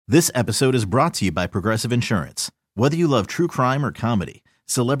This episode is brought to you by Progressive Insurance. Whether you love true crime or comedy,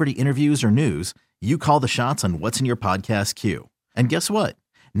 celebrity interviews or news, you call the shots on what's in your podcast queue. And guess what?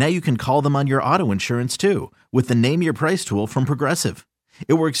 Now you can call them on your auto insurance too with the Name Your Price tool from Progressive.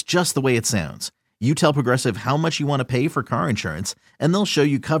 It works just the way it sounds. You tell Progressive how much you want to pay for car insurance, and they'll show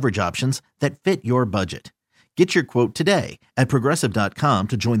you coverage options that fit your budget. Get your quote today at Progressive.com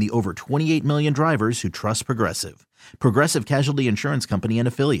to join the over 28 million drivers who trust Progressive. Progressive Casualty Insurance Company and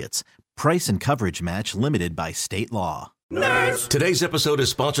Affiliates. Price and coverage match limited by state law. Nerds! Today's episode is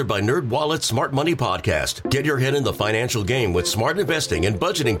sponsored by NerdWallet's Smart Money Podcast. Get your head in the financial game with smart investing and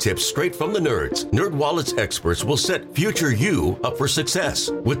budgeting tips straight from the nerds. NerdWallet's experts will set future you up for success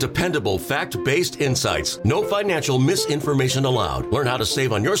with dependable, fact-based insights. No financial misinformation allowed. Learn how to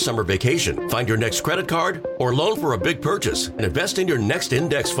save on your summer vacation, find your next credit card, or loan for a big purchase, and invest in your next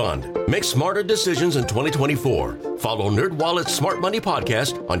index fund. Make smarter decisions in 2024. Follow NerdWallet's Smart Money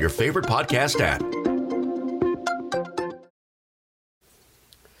Podcast on your favorite podcast app.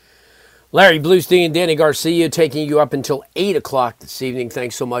 Larry Blustein and Danny Garcia taking you up until 8 o'clock this evening.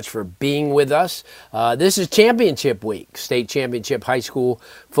 Thanks so much for being with us. This is championship week, state championship high school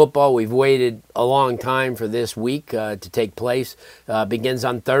football. We've waited a long time for this week to take place. Begins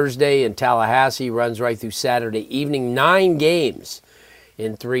on Thursday in Tallahassee, runs right through Saturday evening. 9 games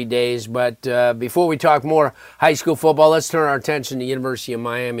in 3 days. But before we talk more high school football, let's turn our attention to University of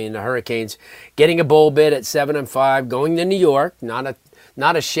Miami and the Hurricanes getting a bowl bid at 7-5, going to New York,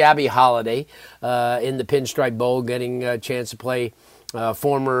 not a shabby holiday in the Pinstripe Bowl, getting a chance to play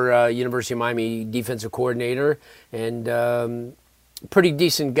former University of Miami defensive coordinator and pretty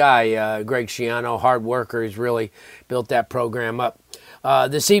decent guy, Greg Schiano, hard worker. He's really built that program up.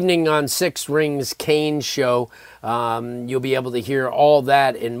 This evening on Six Rings Kane Show, you'll be able to hear all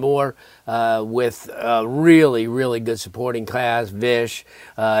that and more with a really, really good supporting cast, Vish,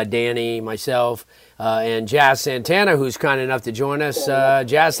 Danny, myself, and Jazz Santana, who's kind enough to join us.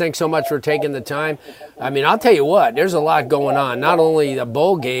 Jazz, thanks so much for taking the time. I mean, I'll tell you what, there's a lot going on. Not only the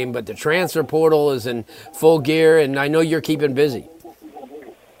bowl game, but the transfer portal is in full gear, and I know you're keeping busy.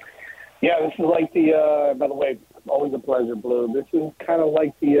 Yeah, this is like the, by the way, always a pleasure, Blue. This is kind of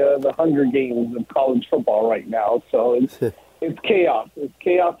like the Hunger Games of college football right now. So it's chaos. It's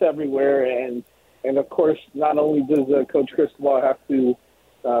chaos everywhere, and of course, not only does Coach Cristobal have to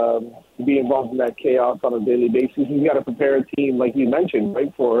be involved in that chaos on a daily basis, he's got to prepare a team, like you mentioned,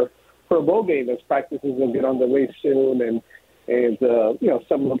 right, for a bowl game. As practices will get underway soon, and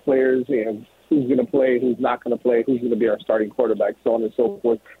some of the players and who's going to play, who's not going to play, who's going to be our starting quarterback, so on and so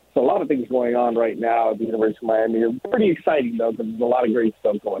forth. So a lot of things going on right now at the University of Miami. It's pretty exciting, though, because there's a lot of great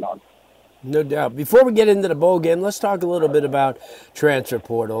stuff going on. No doubt. Before we get into the bowl game, let's talk a little bit about transfer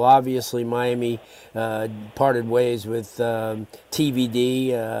portal. Obviously, Miami parted ways with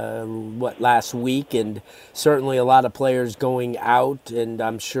TVD last week, and certainly a lot of players going out. And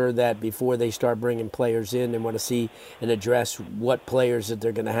I'm sure that before they start bringing players in, they want to see and address what players that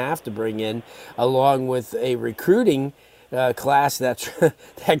they're going to have to bring in, along with a recruiting class that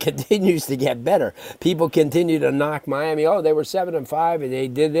continues to get better. People continue to knock Miami. Oh, they were 7-5 and they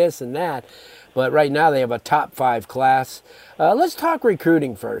did this and that. But right now they have a top 5 class. Let's talk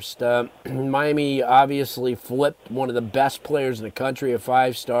recruiting first. Miami obviously flipped one of the best players in the country, a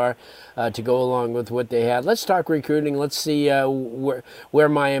 5-star, to go along with what they had. Let's talk recruiting. Let's see where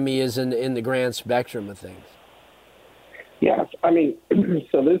Miami is in the grand spectrum of things. Yes, I mean,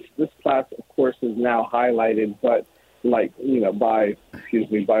 so this class, of course, is now highlighted, but as you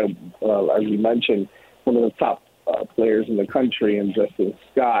mentioned, one of the top players in the country, and Justin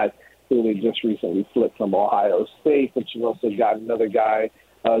Scott, who they just recently flipped from Ohio State. But you've also got another guy,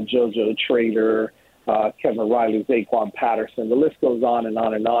 JoJo Trader, Kevin Riley, Zaquan Patterson. The list goes on and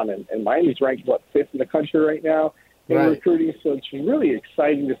on and on. And Miami's ranked, 5th in the country right now in recruiting. So it's really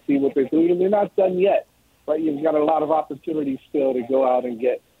exciting to see what they're doing. And they're not done yet, right? You've got a lot of opportunities still to go out and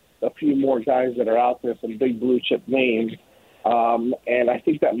get a few more guys that are out there, some big blue chip names. And I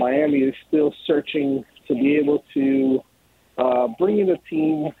think that Miami is still searching to be able to bring in a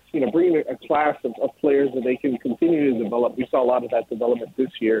team, bring in a class of players that they can continue to develop. We saw a lot of that development this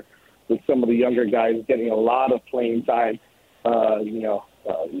year with some of the younger guys getting a lot of playing time,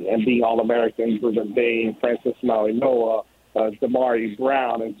 and being All-Americans, Ruben Bain, Francis Maui-Noah, Damari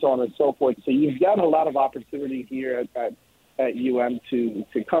Brown, and so on and so forth. So you've got a lot of opportunity here at UM to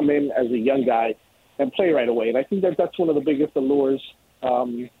come in as a young guy and play right away. And I think that's one of the biggest allures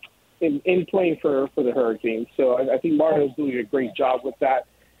in playing for the Hurricanes. So I think Mario's doing a great job with that.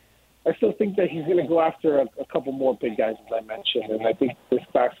 I still think that he's going to go after a couple more big guys, as I mentioned, and I think this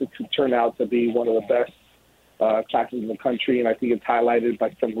class could turn out to be one of the best classes in the country, and I think it's highlighted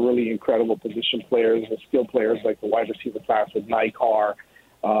by some really incredible position players and skill players like the wide receiver class with Nikar,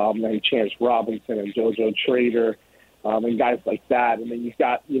 and Chance Robinson and JoJo Trader, and guys like that. And then you've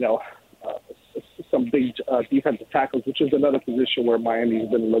got, some big defensive tackles, which is another position where Miami's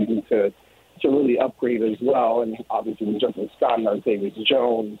been looking to really upgrade as well. And obviously with Justin Scott and David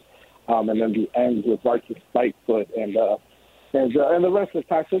Jones, and then the ends with Marcus Lightfoot and the rest of the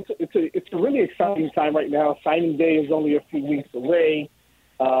pack. So it's a really exciting time right now. Signing day is only a few weeks away,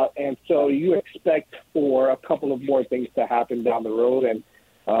 and so you expect for a couple of more things to happen down the road. And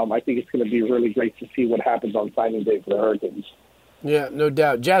I think it's going to be really great to see what happens on signing day for the Hurricanes. Yeah, no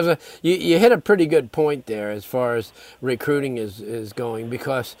doubt. Jazza, you hit a pretty good point there as far as recruiting is going,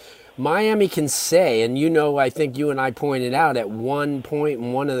 because Miami can say, and I think you and I pointed out at one point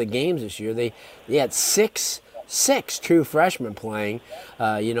in one of the games this year, they had six true freshmen playing,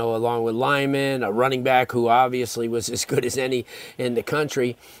 along with Lyman, a running back who obviously was as good as any in the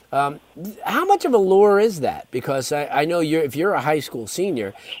country. How much of a lure is that? Because I know if you're a high school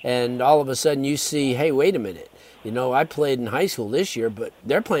senior and all of a sudden you see, hey, wait a minute, I played in high school this year, but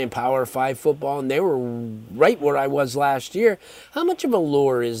they're playing Power 5 football, and they were right where I was last year. How much of a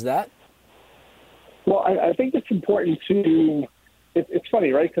lure is that? Well, I think it's important to – it's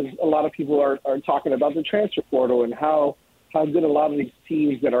funny, right, because a lot of people are talking about the transfer portal and how good a lot of these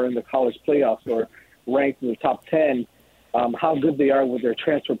teams that are in the college playoffs or ranked in the top 10, how good they are with their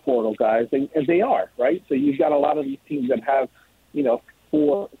transfer portal guys. And they are, right? So you've got a lot of these teams that have,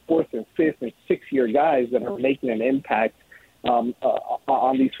 fourth and fifth and sixth-year guys that are making an impact on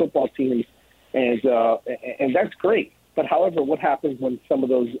these football teams, and that's great. But however, what happens when some of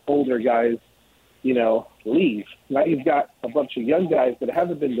those older guys, leave? Now you've got a bunch of young guys that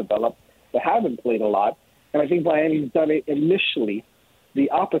haven't been developed, that haven't played a lot, and I think Miami's done it initially the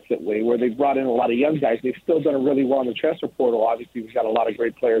opposite way, where they've brought in a lot of young guys. They've still done really well in the transfer portal. Obviously, we've got a lot of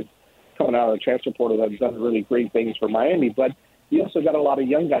great players coming out of the transfer portal that have done really great things for Miami, but you also got a lot of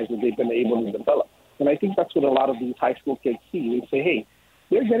young guys that they've been able to develop. And I think that's what a lot of these high school kids see. They say, hey,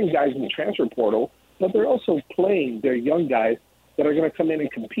 they're getting guys in the transfer portal, but they're also playing their young guys that are going to come in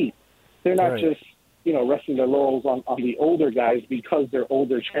and compete. They're not just, resting their laurels on the older guys because they're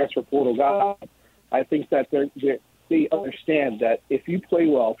older transfer portal guys. I think that they understand that if you play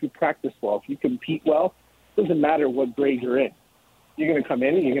well, if you practice well, if you compete well, it doesn't matter what grade you're in. You're going to come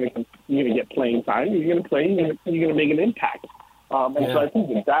in and you're going to get playing time. You're going to play and you're going to make an impact. So I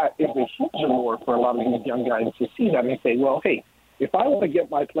think that is a huge allure for a lot of these young guys to see that and say, well, hey, if I want to get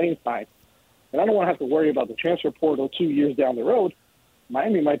my playing time and I don't want to have to worry about the transfer portal 2 years down the road,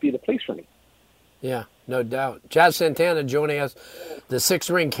 Miami might be the place for me. Yeah, no doubt. Chaz Santana joining us, the Six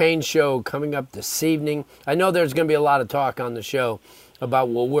Ring Cane Show coming up this evening. I know there's going to be a lot of talk on the show about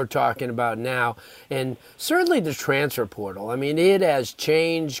what we're talking about now, and certainly the transfer portal. I mean, it has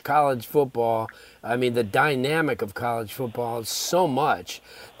changed college football. I mean, the dynamic of college football is so much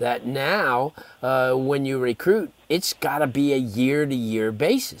that now when you recruit, it's got to be a year-to-year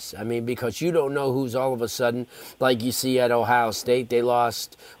basis. I mean, because you don't know who's all of a sudden, like you see at Ohio State, they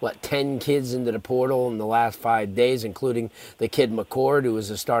lost, 10 kids into the portal in the last 5 days, including the kid McCord, who was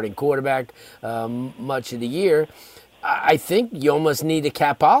a starting quarterback much of the year. I think you almost need a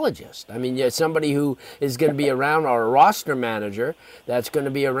capologist. I mean, somebody who is going to be around, or a roster manager that's going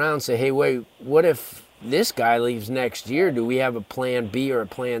to be around, say, hey, wait, what if this guy leaves next year? Do we have a plan B or a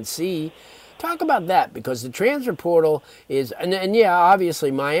plan C? Talk about that, because the transfer portal is, and yeah, obviously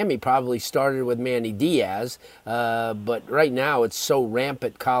Miami probably started with Manny Diaz, but right now it's so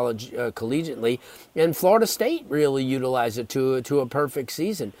rampant collegiately, and Florida State really utilized it to a perfect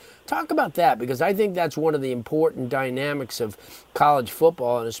season. Talk about that, because I think that's one of the important dynamics of college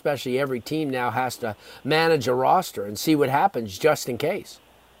football, and especially every team now has to manage a roster and see what happens just in case.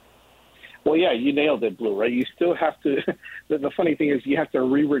 Well, yeah, you nailed it, Blue, right? You still have to – the funny thing is you have to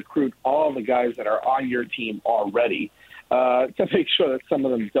re-recruit all the guys that are on your team already to make sure that some of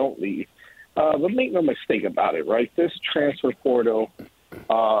them don't leave. But make no mistake about it, right? This transfer portal,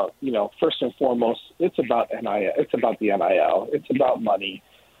 first and foremost, it's about NIL. It's about the NIL. It's about money.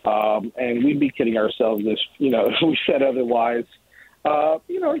 And we'd be kidding ourselves if we said otherwise.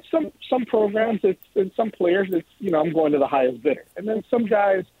 Some programs, it's some players, it's, I'm going to the highest bidder. And then some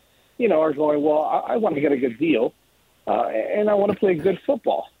guys – are going, well, I want to get a good deal, and I want to play good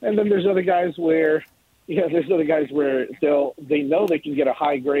football. And then there's other guys where, they know they can get a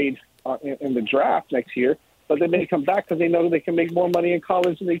high grade in the draft next year, but they may come back because they know they can make more money in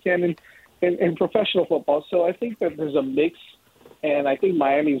college than they can in professional football. So I think that there's a mix, and I think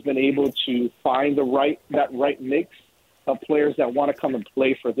Miami's been able to find that right mix of players that want to come and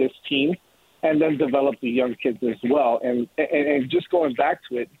play for this team. and then develop the young kids as well. And just going back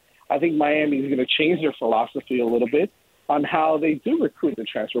to it, I think Miami is going to change their philosophy a little bit on how they do recruit the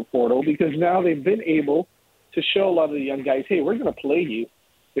transfer portal, because now they've been able to show a lot of the young guys, hey, we're going to play you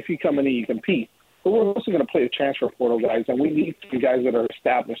if you come in and you compete. But we're also going to play the transfer portal guys, and we need some guys that are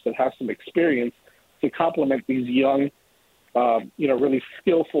established, that have some experience to complement these young, really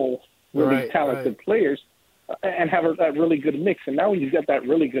skillful, really talented players, and have that really good mix. And now when you've got that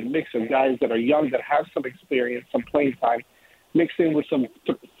really good mix of guys that are young, that have some experience, some playing time, mixed in with some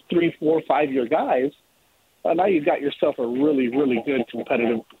 3, 4, 5-year guys, now you've got yourself a really, really good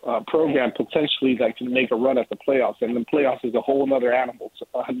competitive program potentially that can make a run at the playoffs. And the playoffs is a whole other animal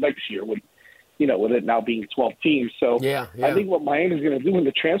next year with it now being 12 teams. So I think what Miami's going to do in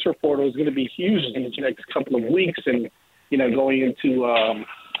the transfer portal is going to be huge in the next couple of weeks, and going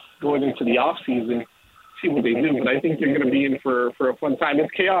into the off season, see what they do. But I think you're going to be in for a fun time. It's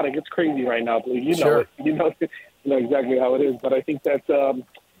chaotic. It's crazy right now. But you know exactly how it is. But I think that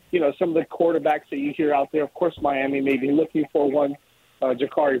some of the quarterbacks that you hear out there, of course, Miami may be looking for one.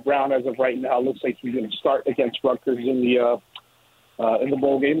 Ja'Carri Brown, as of right now, looks like he's going to start against Rutgers in the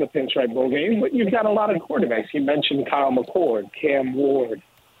bowl game, the Pinstripe Bowl game. But you've got a lot of quarterbacks. You mentioned Kyle McCord, Cam Ward,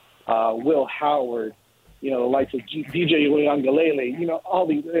 Will Howard, like DJ Uiagalelei, all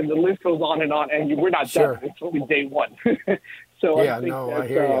these, and the list goes on, and we're not done. It's only day one. So I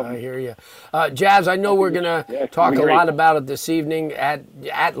hear you. Jazz, I know we're going to talk a lot about it this evening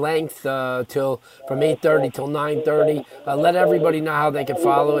at length from 8:30 till 9:30. Let everybody know how they can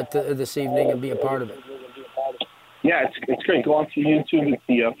follow it this evening and be a part of it. Yeah, it's great. Go on to YouTube. It's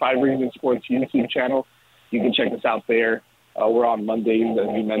the 5 Reasons Sports YouTube channel. You can check us out there. We're on Mondays, as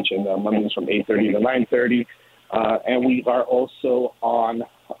you mentioned, Mondays from 8:30 to 9:30. And we are also on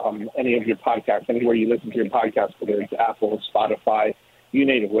any of your podcasts, anywhere you listen to your podcast, whether it's Apple, Spotify, you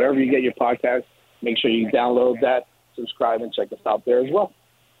name it. Wherever you get your podcast, make sure you download that, subscribe, and check us out there as well.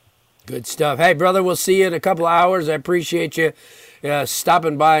 Good stuff. Hey, brother, we'll see you in a couple of hours. I appreciate you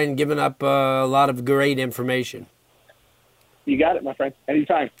stopping by and giving up a lot of great information. You got it, my friend.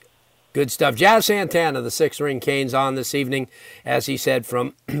 Anytime. Good stuff. Jazz Santana, the 6 Ring Canes, on this evening, as he said,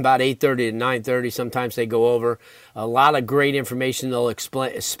 from about 8:30 to 9:30. Sometimes they go over. A lot of great information. They'll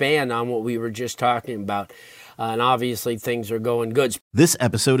expand on what we were just talking about. And obviously, things are going good. This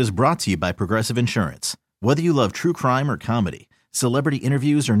episode is brought to you by Progressive Insurance. Whether you love true crime or comedy, celebrity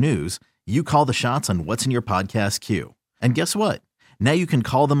interviews or news, you call the shots on what's in your podcast queue. And guess what? Now you can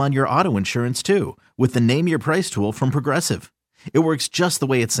call them on your auto insurance, too, with the Name Your Price tool from Progressive. It works just the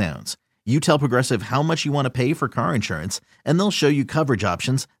way it sounds. You tell Progressive how much you want to pay for car insurance, and they'll show you coverage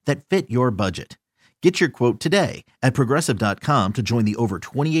options that fit your budget. Get your quote today at Progressive.com to join the over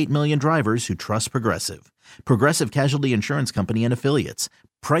 28 million drivers who trust Progressive. Progressive Casualty Insurance Company and Affiliates.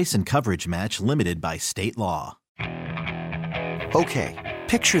 Price and coverage match limited by state law. Okay,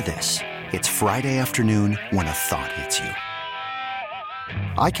 picture this. It's Friday afternoon when a thought hits you.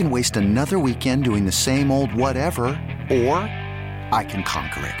 I can waste another weekend doing the same old whatever, or I can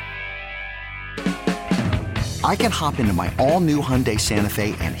conquer it. I can hop into my all-new Hyundai Santa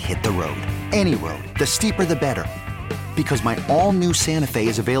Fe and hit the road. Any road. The steeper, the better. Because my all-new Santa Fe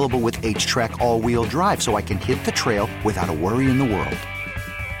is available with H-Track all-wheel drive, so I can hit the trail without a worry in the world.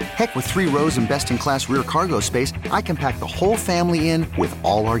 Heck, with 3 rows and best-in-class rear cargo space, I can pack the whole family in with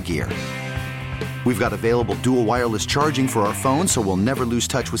all our gear. We've got available dual wireless charging for our phones, so we'll never lose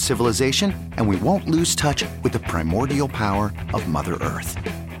touch with civilization, and we won't lose touch with the primordial power of Mother Earth.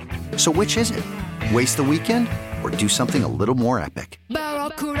 So which is it? Waste the weekend or do something a little more epic?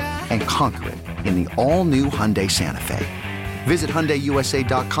 And conquer it in the all-new Hyundai Santa Fe. Visit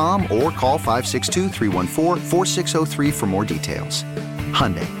HyundaiUSA.com or call 562-314-4603 for more details.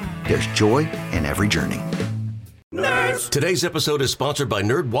 Hyundai, there's joy in every journey. Today's episode is sponsored by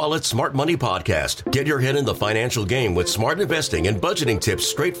NerdWallet's Smart Money Podcast. Get your head in the financial game with smart investing and budgeting tips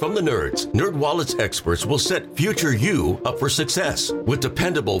straight from the nerds. NerdWallet's experts will set future you up for success with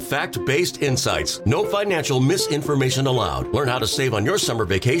dependable, fact-based insights. No financial misinformation allowed. Learn how to save on your summer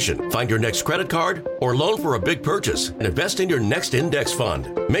vacation, find your next credit card, or loan for a big purchase, and invest in your next index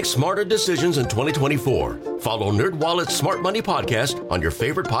fund. Make smarter decisions in 2024. Follow NerdWallet's Smart Money Podcast on your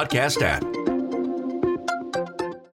favorite podcast app.